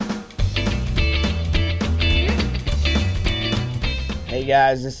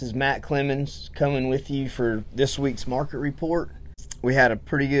guys, this is Matt Clemens coming with you for this week's market report. We had a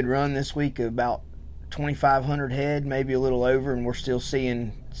pretty good run this week of about 2,500 head, maybe a little over, and we're still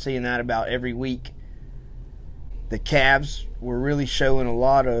seeing that about every week. The calves were really showing a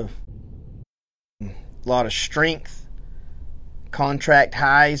lot of strength. Contract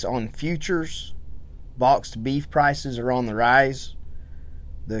highs on futures. Boxed beef prices are on the rise.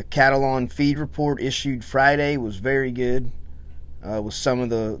 The cattle on feed report issued Friday was very good. With some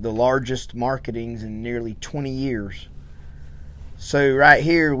of the largest marketings in nearly 20 years. So right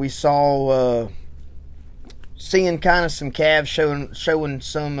here we saw seeing kind of some calves showing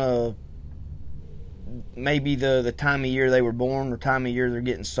some maybe the time of year they were born or time of year they're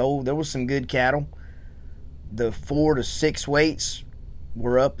getting sold. There was some good cattle. The 4 to 6 weights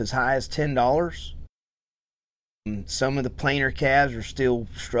were up as high as $10. Some of the plainer calves are still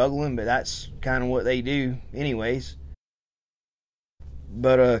struggling, but that's kind of what they do anyways.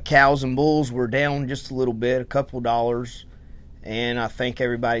 But cows and bulls were down just a little bit, a couple dollars, and I think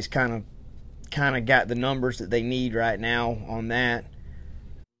everybody's kind of got the numbers that they need right now on that.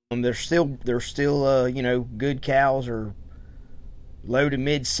 There's still good cows are low to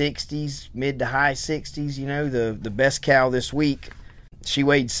mid 60s, mid to high 60s. The best cow this week, she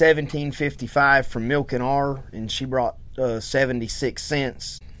weighed 1755 from Milk and R, and she brought 76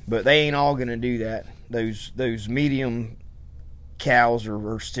 cents. But they ain't all gonna do that. Those medium cows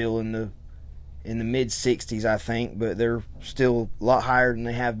are still in the mid 60s, I think, but they're still a lot higher than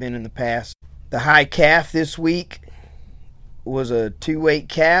they have been in the past. The high calf this week was a 2-weight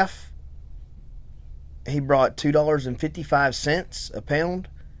calf. He brought $2.55 a pound.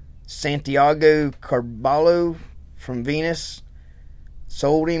 Santiago Carballo from Venus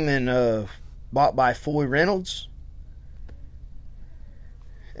sold him and bought by Foy Reynolds.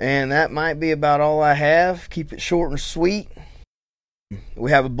 And that might be about all I have. Keep it short and sweet.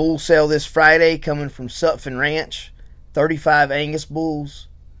 We have a bull sale this Friday coming from Sutphin Ranch. 35 Angus bulls,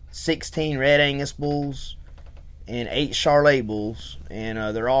 16 Red Angus bulls, and 8 Charolais bulls. And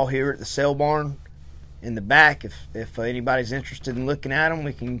they're all here at the sale barn in the back. If anybody's interested in looking at them,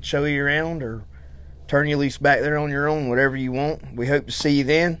 we can show you around or turn you loose back there on your own, whatever you want. We hope to see you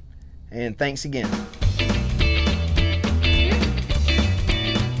then, and thanks again.